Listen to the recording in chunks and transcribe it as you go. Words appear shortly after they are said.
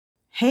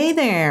Hey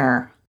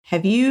there.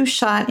 Have you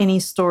shot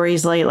any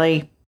stories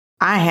lately?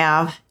 I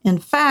have. In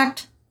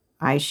fact,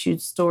 I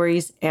shoot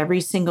stories every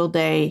single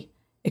day,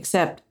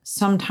 except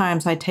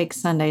sometimes I take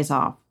Sundays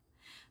off.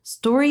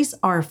 Stories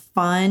are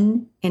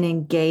fun and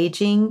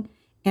engaging,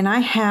 and I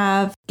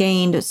have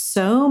gained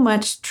so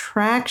much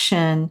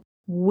traction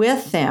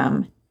with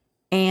them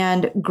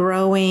and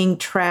growing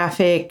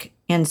traffic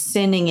and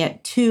sending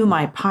it to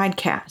my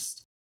podcast.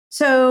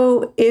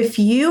 So, if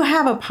you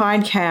have a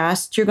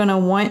podcast, you're going to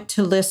want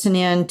to listen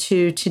in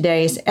to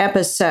today's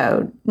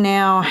episode.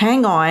 Now,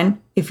 hang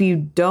on. If you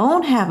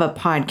don't have a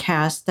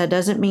podcast, that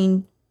doesn't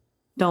mean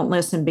don't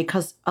listen,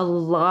 because a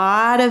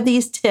lot of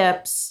these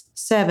tips,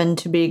 7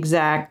 to be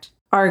exact,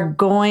 are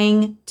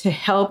going to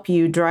help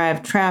you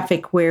drive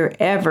traffic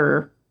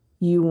wherever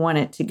you want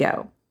it to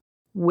go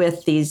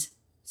with these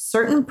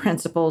certain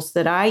principles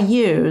that I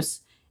use.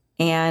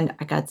 And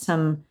I got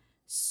some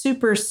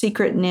super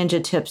secret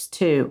ninja tips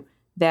too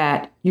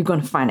that you're going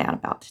to find out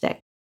about today.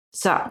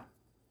 So,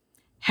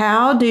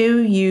 how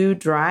do you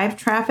drive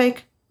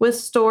traffic with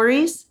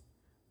stories?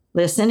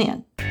 Listen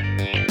in.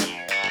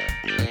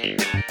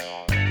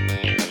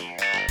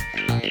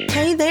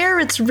 Hey there,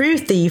 it's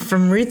Ruthie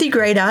from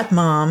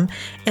RuthieGray.mom,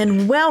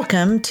 and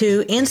welcome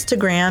to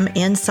Instagram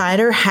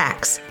Insider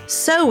Hacks.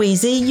 So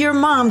easy, your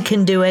mom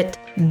can do it.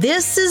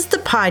 This is the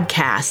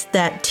podcast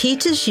that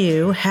teaches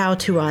you how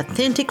to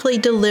authentically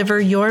deliver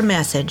your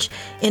message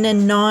in a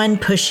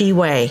non-pushy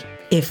way.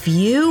 If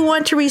you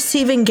want to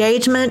receive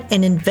engagement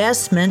and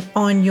investment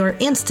on your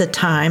Insta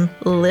time,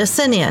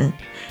 listen in.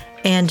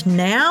 And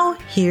now,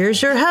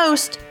 here's your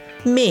host,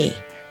 me,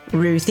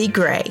 Ruthie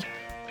Gray.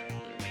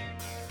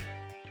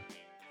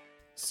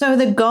 So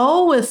the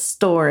goal with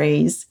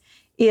stories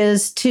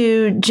is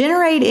to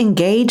generate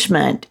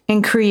engagement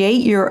and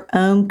create your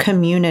own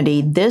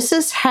community. This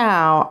is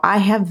how I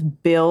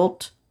have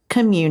built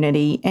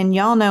community. And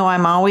y'all know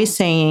I'm always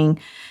saying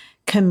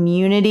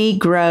community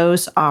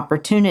grows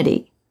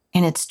opportunity.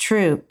 And it's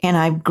true. And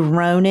I've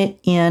grown it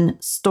in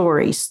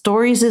stories.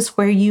 Stories is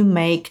where you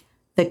make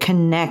the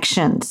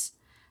connections,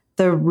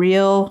 the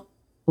real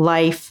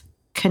life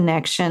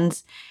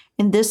connections.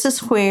 And this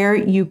is where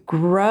you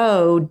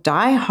grow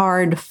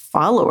diehard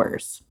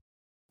followers.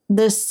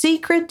 The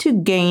secret to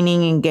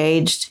gaining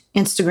engaged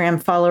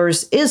Instagram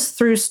followers is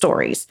through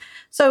stories.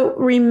 So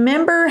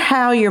remember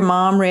how your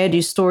mom read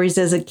you stories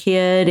as a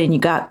kid and you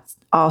got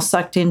all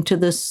sucked into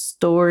the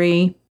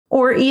story?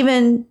 Or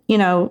even,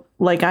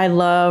 like I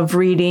love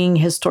reading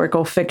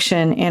historical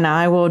fiction and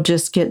I will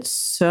just get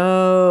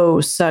so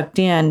sucked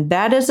in.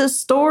 That is a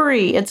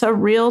story. It's a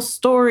real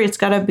story. It's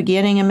got a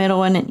beginning, a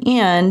middle, and an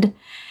end.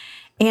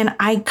 And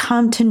I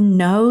come to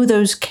know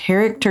those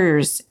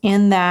characters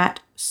in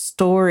that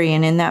story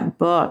and in that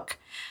book.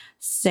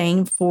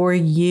 Same for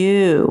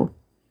you.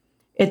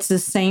 It's the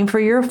same for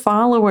your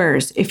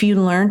followers. If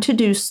you learn to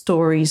do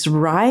stories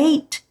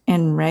right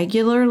and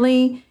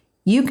regularly,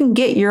 you can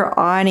get your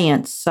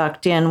audience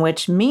sucked in,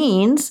 which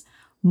means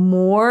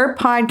more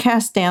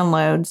podcast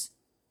downloads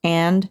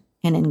and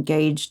an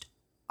engaged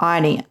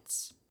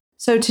audience.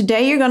 So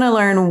today you're going to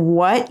learn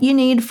what you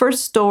need for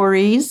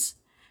stories,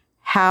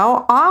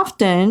 how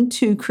often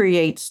to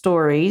create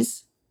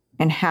stories,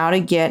 and how to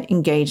get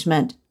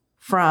engagement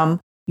from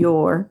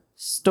your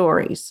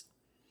stories.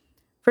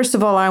 First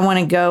of all, I want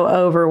to go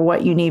over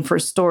what you need for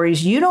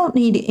stories. You don't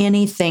need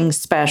anything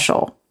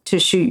special to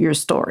shoot your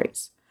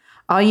stories.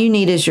 All you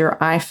need is your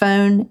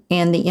iPhone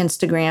and the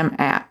Instagram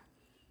app.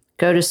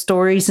 Go to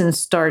stories and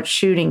start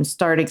shooting,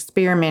 start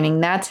experimenting.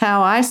 That's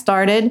how I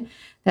started.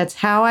 That's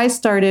how I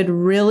started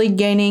really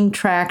gaining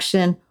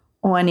traction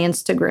on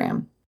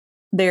Instagram.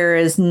 There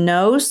is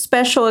no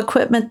special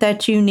equipment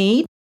that you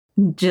need.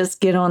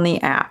 Just get on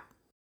the app.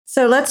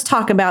 So let's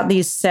talk about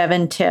these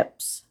 7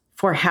 tips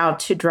for how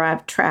to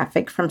drive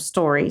traffic from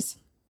stories.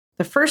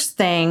 The first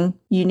thing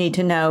you need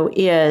to know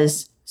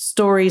is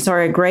stories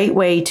are a great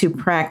way to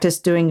practice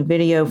doing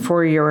video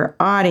for your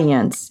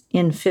audience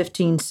in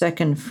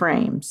 15-second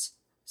frames.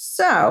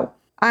 So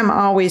I'm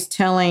always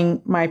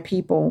telling my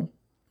people,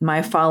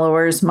 my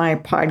followers, my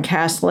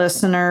podcast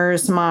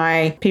listeners,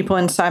 my people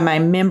inside my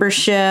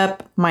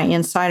membership, my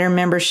insider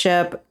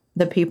membership,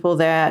 the people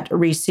that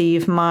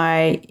receive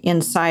my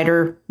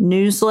insider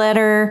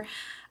newsletter,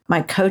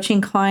 my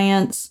coaching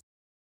clients,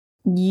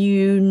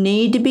 you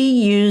need to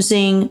be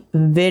using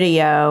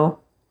video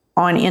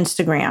on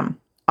Instagram.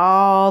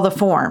 All the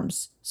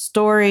forms,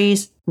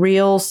 stories,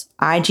 reels,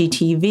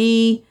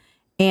 IGTV,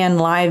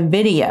 and live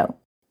video.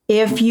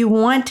 If you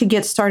want to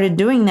get started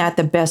doing that,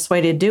 the best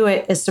way to do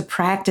it is to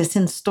practice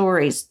in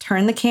stories.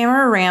 Turn the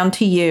camera around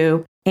to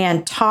you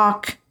and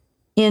talk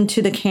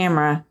into the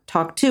camera,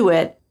 talk to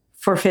it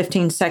for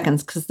 15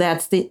 seconds, because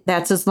that's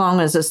as long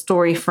as a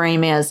story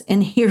frame is.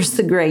 And here's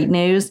the great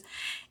news.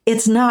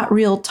 It's not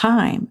real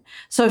time.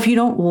 So if you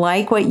don't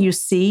like what you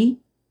see,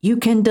 you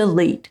can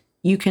delete.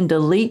 You can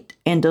delete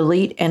and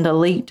delete and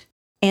delete.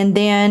 And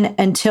then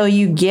until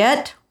you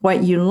get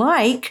what you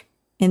like,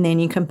 and then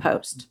you can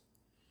post.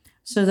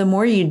 So the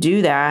more you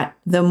do that,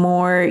 the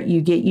more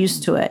you get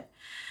used to it.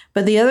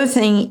 But the other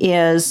thing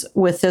is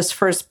with this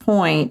first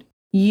point,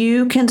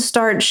 you can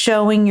start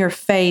showing your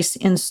face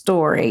in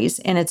stories,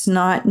 and it's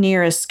not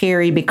near as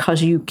scary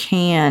because you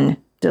can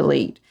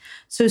delete.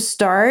 So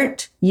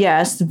start,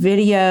 yes,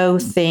 video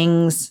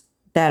things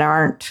that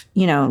aren't,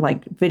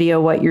 like video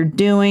what you're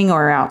doing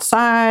or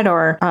outside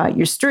or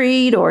your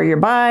street or your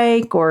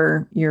bike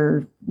or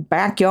your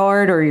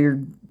backyard or your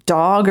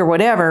dog or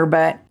whatever,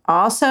 but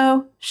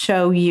also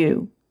show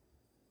you,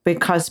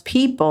 because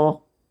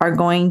people are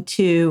going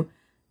to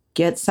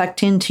get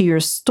sucked into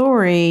your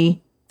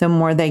story the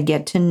more they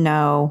get to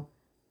know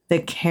the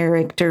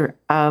character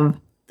of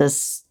the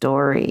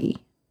story.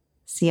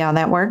 See how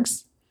that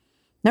works?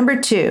 Number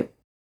 2,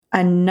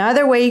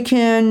 another way you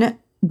can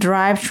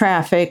drive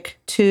traffic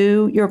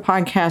to your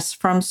podcast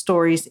from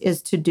stories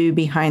is to do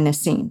behind the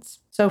scenes.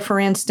 So for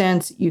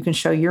instance, you can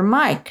show your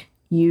mic.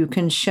 You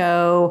can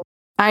show,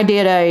 I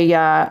did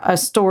a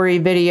story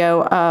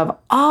video of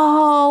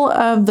all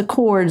of the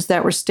cords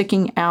that were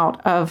sticking out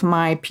of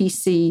my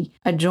PC,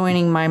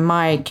 adjoining my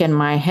mic and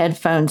my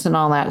headphones and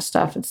all that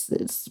stuff.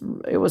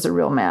 It was a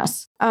real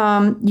mess.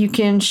 You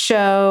can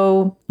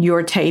show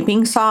your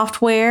taping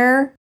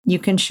software. You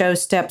can show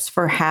steps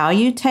for how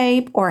you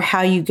tape or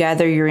how you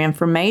gather your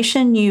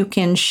information. You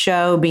can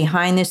show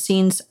behind the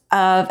scenes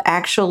of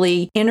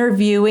actually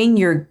interviewing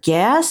your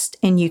guest,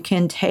 and you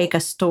can take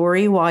a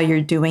story while you're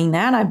doing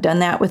that. I've done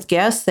that with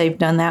guests. They've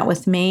done that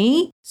with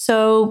me.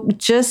 So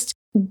just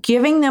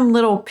giving them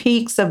little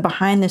peeks of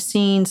behind the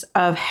scenes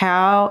of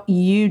how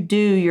you do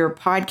your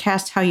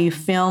podcast, how you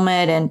film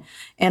it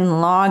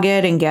and log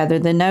it and gather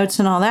the notes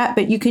and all that.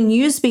 But you can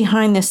use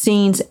behind the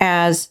scenes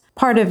as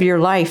part of your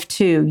life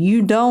too.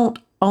 You don't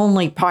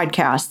only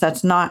podcast.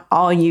 That's not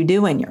all you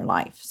do in your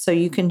life. So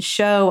you can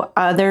show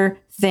other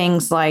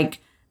things, like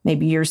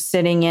maybe you're a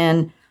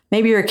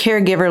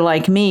caregiver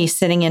like me,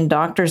 sitting in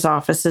doctor's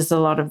offices a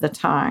lot of the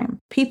time.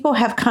 People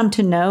have come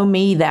to know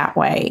me that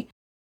way.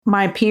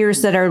 My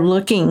peers that are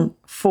looking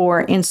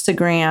for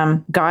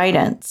Instagram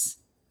guidance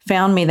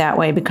found me that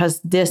way because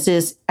this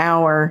is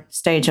our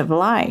stage of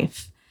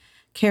life,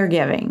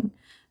 caregiving.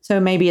 So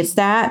maybe it's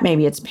that,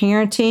 maybe it's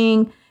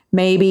parenting,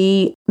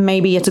 maybe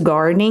it's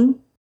gardening,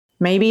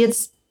 maybe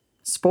it's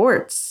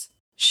sports.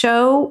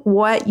 Show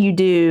what you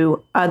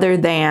do other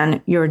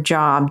than your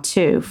job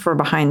too, for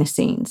behind the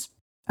scenes,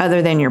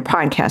 other than your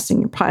podcasting.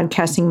 Your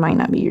podcasting might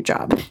not be your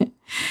job.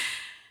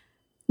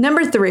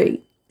 Number 3,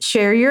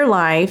 share your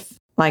life,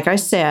 like I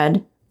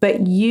said,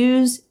 but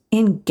use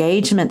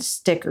engagement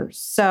stickers.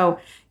 So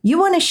you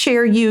want to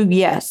share you,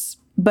 yes,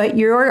 but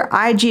your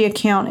IG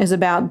account is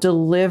about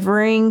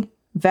delivering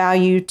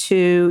value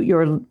to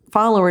your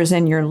followers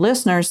and your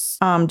listeners,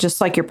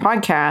 just like your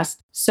podcast.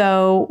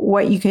 So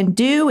what you can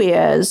do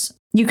is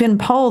you can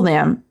poll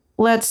them.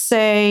 Let's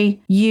say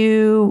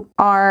you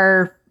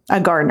are a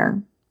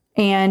gardener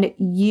and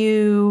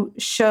you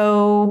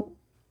show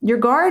your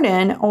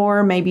garden,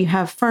 or maybe you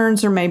have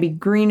ferns or maybe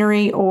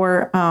greenery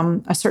or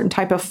a certain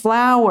type of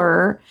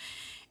flower,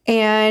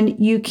 and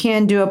you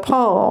can do a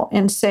poll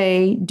and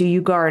say, do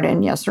you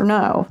garden? Yes or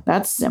no.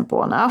 That's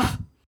simple enough.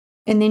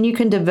 And then you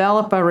can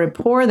develop a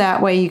rapport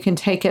that way. You can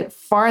take it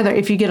farther.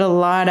 If you get a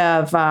lot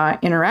of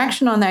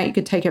interaction on that, you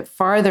could take it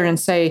farther and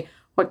say,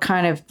 what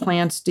kind of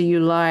plants do you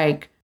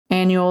like?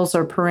 Annuals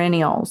or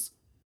perennials?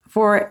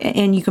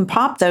 And you can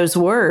pop those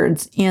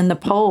words in the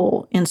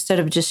poll instead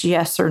of just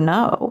yes or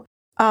no.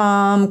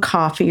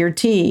 Coffee or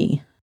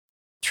tea,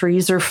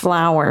 trees or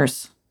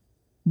flowers,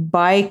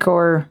 bike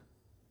or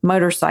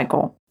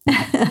motorcycle,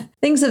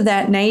 things of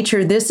that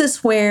nature. This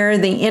is where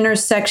the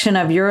intersection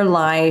of your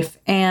life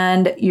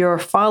and your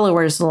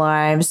followers'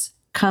 lives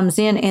comes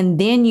in. And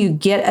then you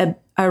get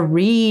a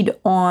read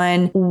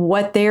on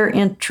what their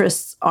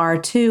interests are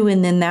too.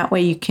 And then that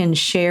way you can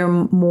share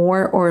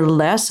more or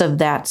less of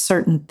that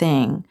certain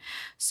thing.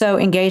 So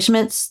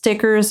engagement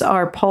stickers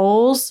are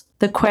polls,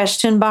 the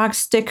question box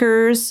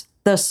stickers,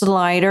 the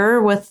slider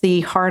with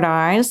the heart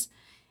eyes,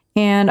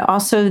 and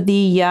also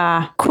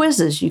the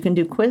quizzes. You can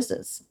do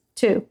quizzes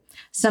too.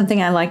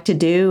 Something I like to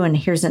do, and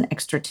here's an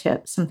extra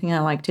tip, something I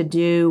like to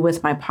do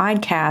with my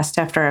podcast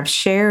after I've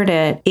shared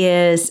it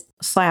is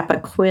slap a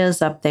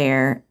quiz up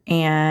there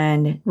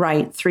and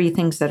write 3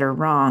 things that are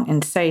wrong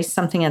and say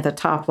something at the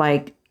top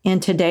like, in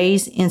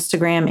today's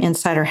Instagram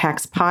Insider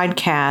Hacks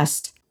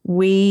podcast,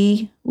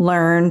 we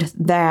learned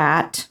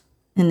that,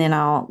 and then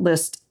I'll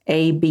list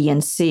A, B,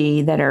 and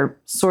C that are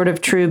sort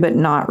of true but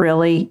not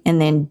really,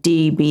 and then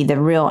D be the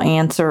real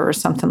answer or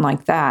something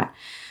like that.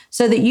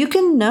 So that you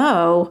can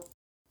know,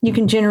 you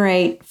can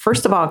generate,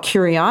 first of all,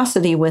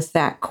 curiosity with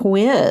that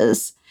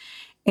quiz,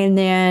 and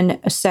then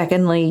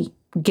secondly,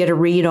 get a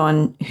read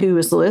on who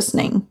is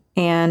listening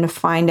and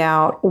find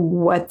out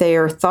what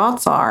their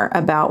thoughts are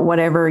about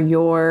whatever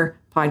your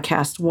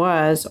podcast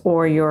was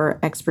or your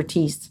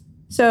expertise.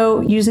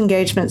 So use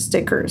engagement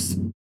stickers.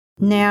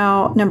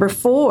 Now, number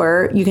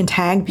 4, you can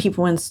tag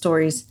people in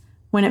stories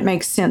when it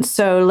makes sense.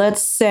 So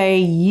let's say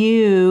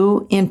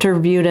you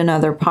interviewed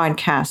another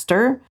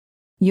podcaster.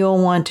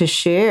 You'll want to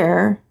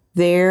share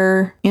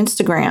their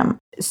Instagram.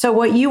 So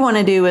what you want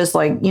to do is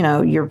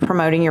you're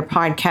promoting your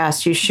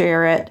podcast, you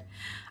share it,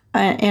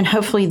 and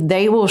hopefully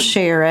they will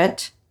share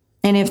it.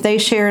 And if they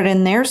share it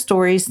in their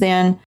stories,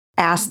 then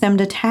ask them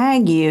to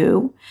tag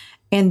you.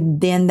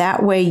 And then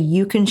that way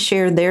you can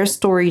share their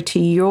story to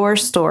your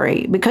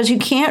story, because you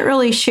can't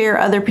really share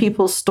other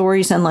people's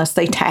stories unless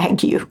they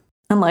tag you,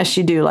 unless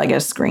you do like a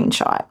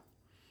screenshot.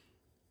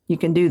 You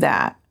can do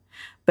that.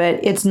 But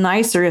it's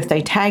nicer if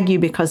they tag you,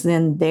 because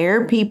then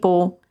their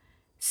people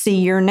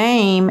see your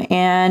name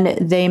and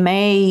they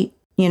may,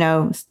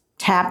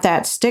 tap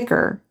that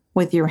sticker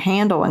with your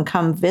handle and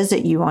come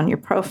visit you on your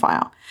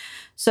profile.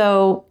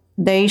 So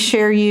they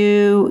share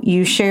you,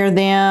 you share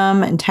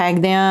them and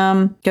tag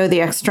them, go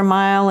the extra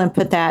mile and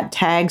put that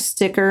tag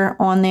sticker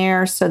on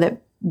there so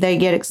that they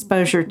get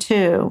exposure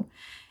too.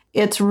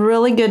 It's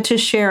really good to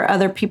share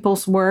other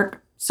people's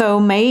work. So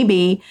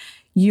maybe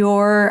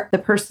you're the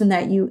person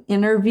that you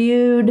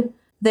interviewed,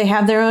 they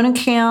have their own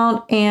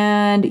account,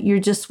 and you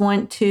just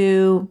want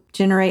to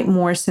generate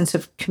more sense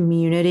of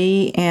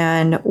community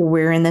and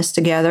we're in this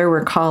together,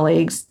 we're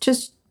colleagues.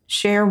 Just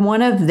share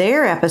one of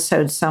their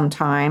episodes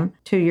sometime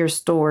to your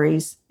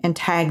stories and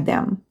tag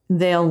them.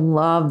 They'll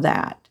love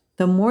that.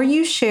 The more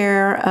you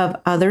share of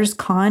others'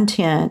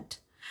 content,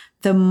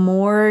 the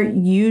more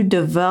you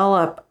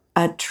develop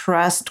a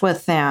trust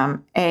with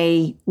them,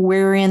 a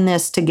we're in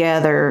this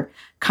together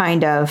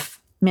kind of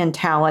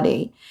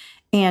mentality.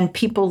 And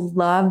people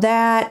love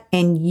that.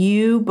 And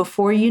you,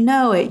 before you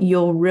know it,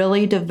 you'll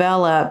really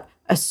develop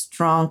a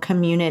strong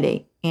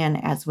community.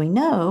 And as we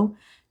know,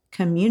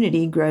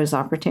 community grows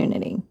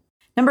opportunity.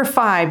 Number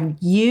 5,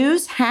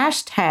 use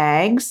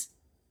hashtags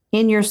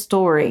in your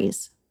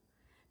stories.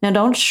 Now,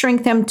 don't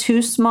shrink them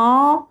too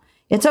small.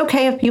 It's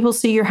okay if people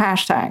see your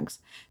hashtags,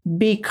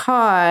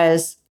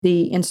 because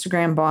the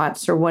Instagram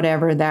bots or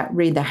whatever that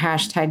read the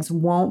hashtags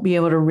won't be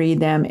able to read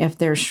them if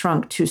they're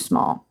shrunk too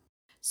small.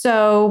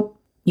 So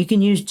you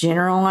can use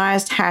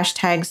generalized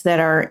hashtags that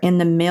are in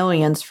the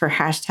millions for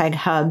hashtag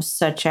hubs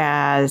such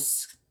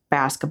as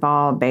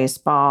basketball,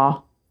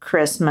 baseball,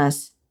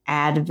 Christmas,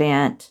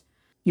 Advent,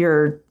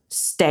 your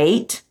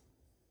state,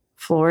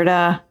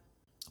 Florida,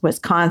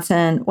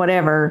 Wisconsin,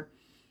 whatever.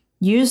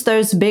 Use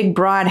those big,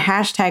 broad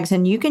hashtags,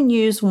 and you can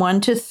use 1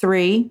 to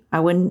 3. I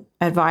wouldn't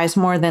advise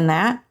more than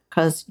that,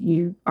 because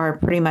you are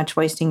pretty much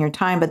wasting your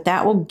time, but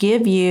that will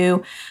give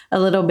you a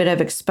little bit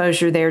of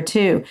exposure there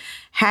too.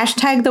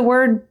 Hashtag the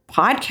word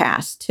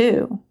podcast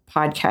too,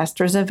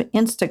 podcasters of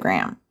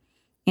Instagram,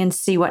 and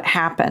see what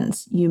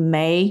happens. You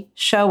may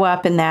show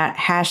up in that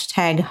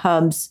hashtag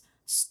hub's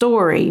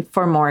story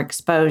for more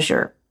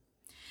exposure.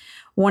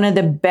 One of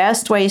the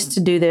best ways to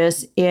do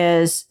this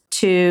is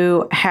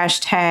to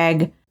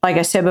hashtag, like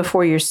I said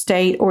before, your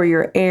state or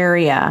your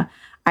area.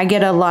 I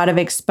get a lot of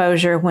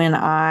exposure when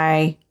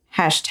I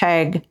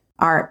hashtag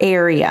our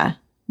area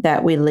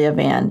that we live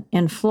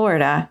in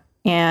Florida.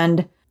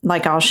 And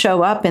I'll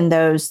show up in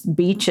those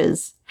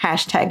beaches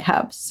hashtag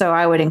hubs. So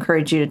I would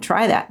encourage you to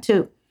try that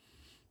too.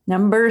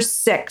 Number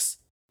 6,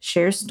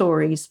 share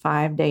stories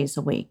 5 days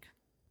a week.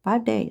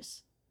 5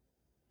 days.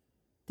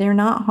 They're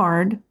not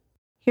hard.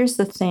 Here's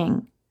the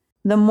thing.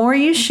 The more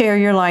you share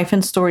your life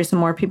and stories, the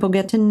more people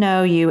get to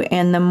know you.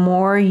 And the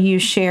more you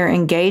share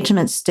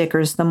engagement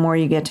stickers, the more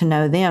you get to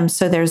know them.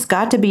 So there's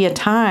got to be a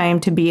time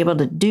to be able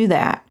to do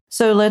that.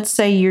 So let's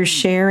say you're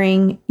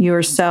sharing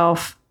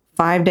yourself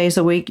 5 days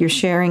a week, you're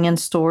sharing in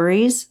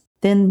stories,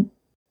 then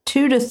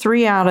 2 to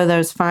 3 out of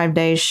those 5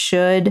 days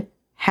should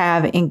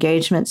have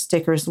engagement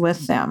stickers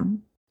with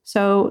them.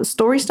 So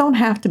stories don't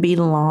have to be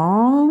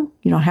long.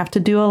 You don't have to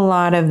do a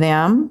lot of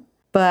them,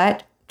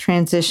 but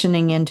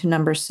transitioning into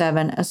number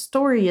 7, a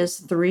story is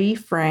 3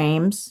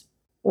 frames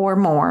or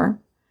more,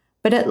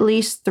 but at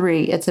least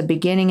 3. It's a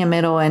beginning, a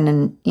middle, and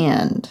an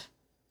end.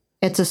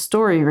 It's a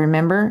story,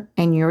 remember,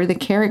 and you're the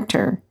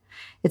character.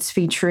 It's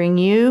featuring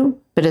you,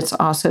 but it's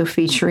also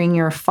featuring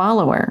your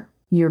follower.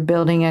 You're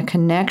building a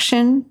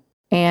connection,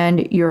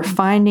 and you're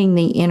finding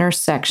the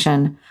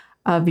intersection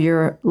of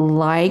your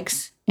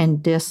likes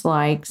and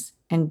dislikes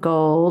and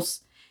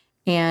goals,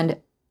 and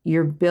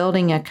you're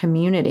building a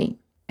community.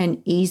 An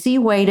easy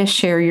way to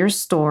share your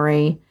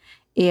story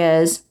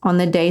is on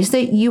the days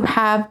that you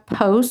have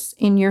posts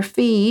in your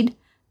feed,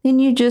 then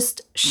you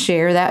just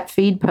share that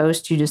feed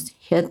post. You just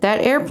hit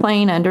that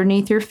airplane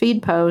underneath your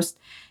feed post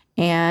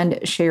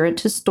and share it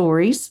to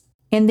stories,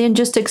 and then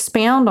just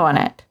expound on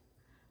it.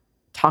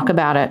 Talk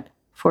about it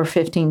for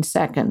 15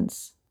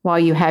 seconds while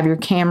you have your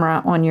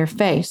camera on your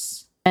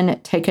face,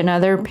 and take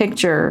another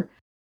picture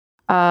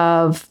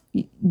of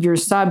your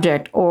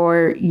subject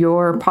or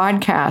your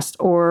podcast,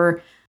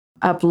 or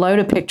upload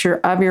a picture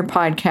of your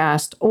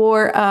podcast,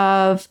 or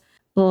of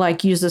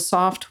use a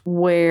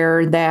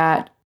software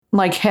that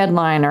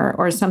Headliner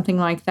or something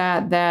like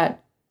that,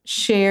 that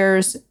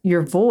shares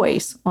your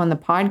voice on the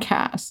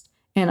podcast,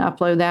 and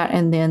upload that.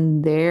 And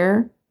then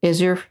there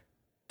is your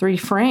 3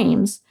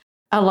 frames.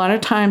 A lot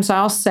of times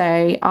I'll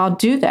say, I'll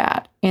do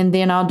that. And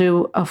then I'll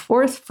do a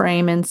 4th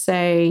frame and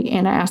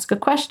ask a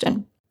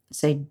question.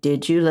 Say,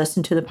 did you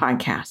listen to the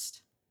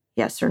podcast?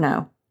 Yes or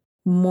no?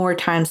 more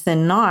times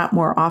than not,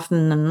 more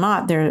often than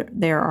not,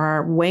 there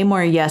are way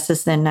more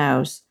yeses than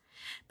nos,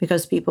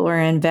 because people are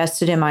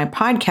invested in my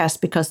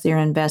podcast because they're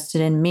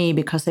invested in me,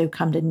 because they've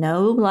come to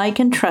know, like,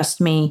 and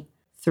trust me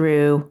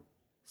through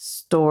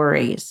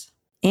stories.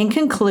 In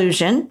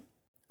conclusion,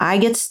 I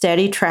get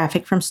steady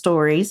traffic from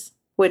stories,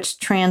 which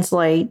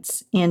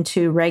translates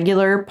into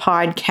regular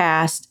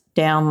podcast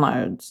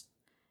downloads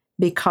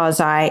because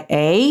I,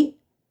 A,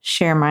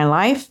 share my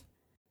life,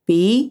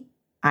 B,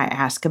 I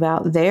ask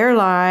about their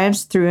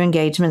lives through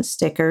engagement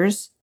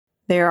stickers.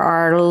 There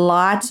are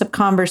lots of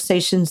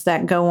conversations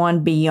that go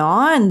on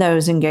beyond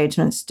those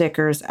engagement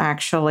stickers,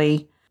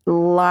 actually.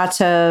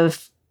 Lots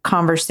of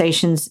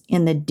conversations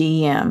in the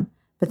DM,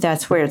 but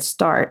that's where it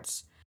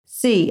starts.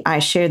 C, I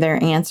share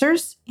their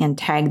answers and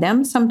tag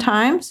them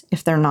sometimes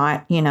if they're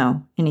not,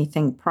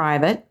 anything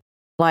private.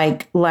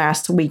 Like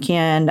last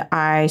weekend,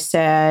 I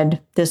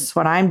said, this is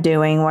what I'm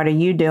doing. What are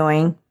you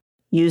doing?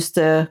 Use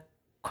the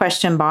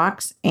question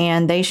box,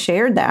 and they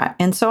shared that.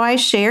 And so I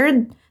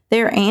shared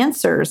their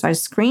answers. I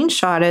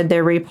screenshotted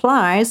their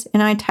replies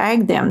and I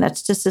tagged them.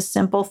 That's just a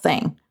simple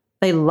thing.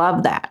 They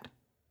love that.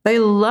 They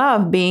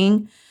love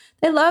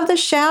the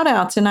shout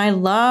outs, and I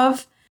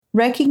love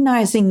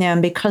recognizing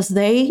them because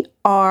they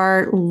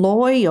are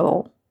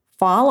loyal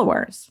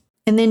followers.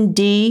 And then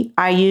D,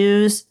 I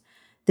use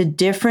the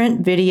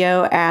different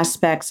video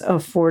aspects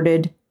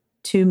afforded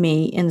to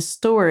me in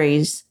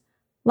stories,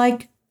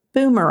 like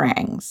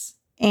boomerangs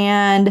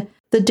and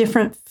the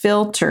different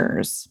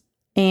filters.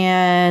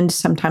 And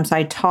sometimes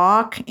I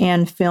talk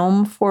and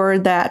film for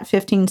that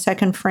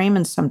 15-second frame,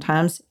 and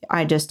sometimes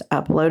I just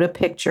upload a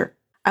picture.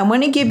 I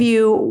want to give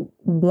you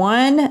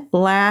one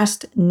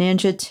last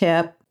ninja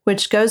tip,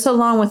 which goes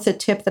along with the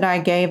tip that I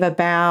gave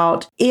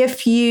about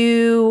if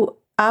you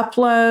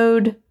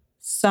upload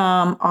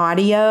some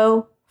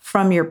audio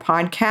from your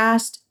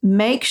podcast,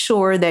 make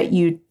sure that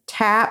you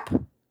tap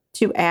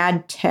to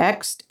add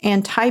text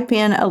and type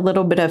in a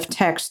little bit of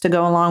text to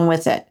go along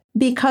with it,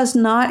 because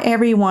not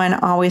everyone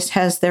always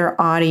has their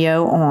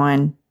audio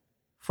on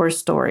for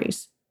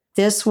stories.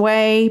 This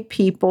way,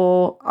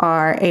 people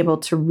are able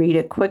to read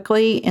it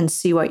quickly and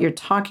see what you're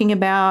talking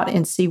about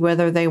and see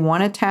whether they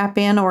want to tap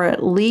in, or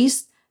at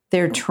least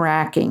they're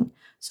tracking.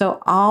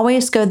 So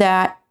always go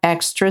that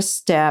extra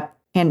step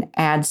and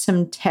add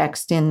some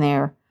text in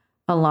there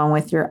along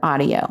with your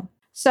audio.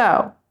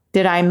 So,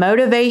 did I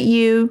motivate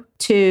you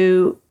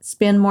to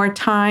spend more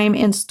time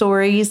in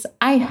stories?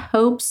 I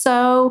hope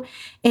so.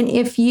 And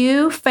if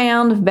you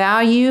found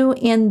value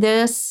in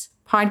this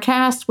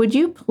podcast, would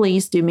you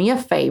please do me a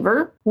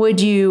favor? Would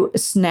you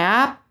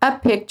snap a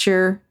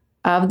picture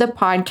of the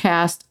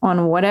podcast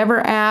on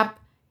whatever app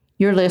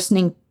you're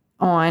listening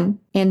on,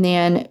 and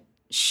then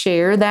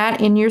share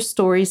that in your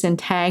stories and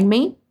tag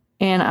me,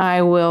 and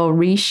I will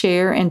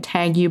reshare and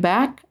tag you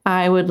back.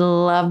 I would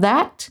love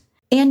that.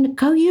 And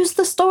go use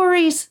the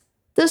stories.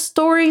 The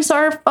stories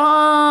are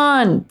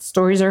fun.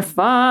 Stories are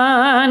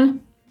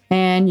fun.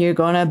 And you're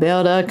going to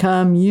build a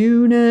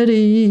community.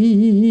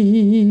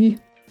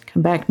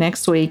 Come back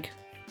next week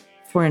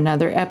for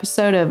another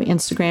episode of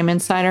Instagram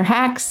Insider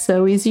Hacks.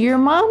 So easy your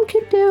mom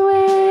could do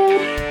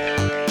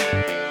it.